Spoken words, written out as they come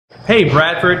Hey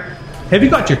Bradford, have you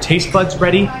got your taste buds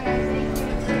ready?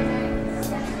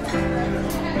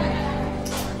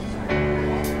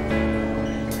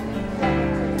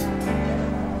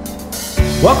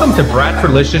 Welcome to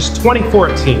Bradfordlicious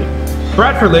 2014.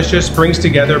 Bradfordlicious brings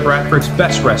together Bradford's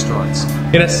best restaurants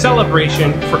in a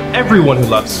celebration for everyone who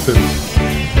loves food.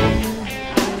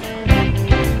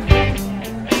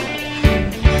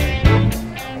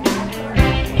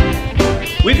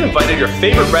 We've invited your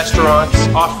favorite restaurants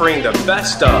offering the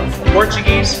best of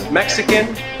Portuguese,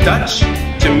 Mexican, Dutch,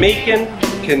 Jamaican,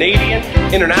 Canadian,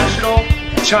 International,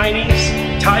 Chinese,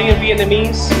 Thai and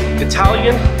Vietnamese,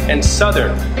 Italian, and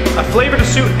Southern. A flavor to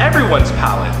suit everyone's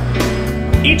palate.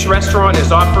 Each restaurant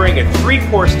is offering a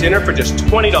 3-course dinner for just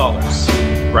 $20.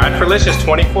 Bradfordlicious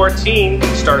 2014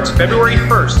 starts February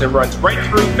 1st and runs right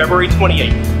through February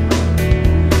 28th.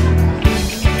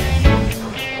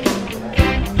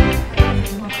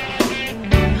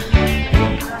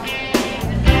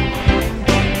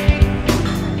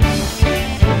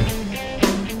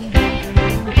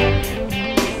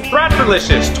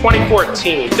 Bradfordlicious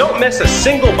 2014. Don't miss a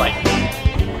single bite.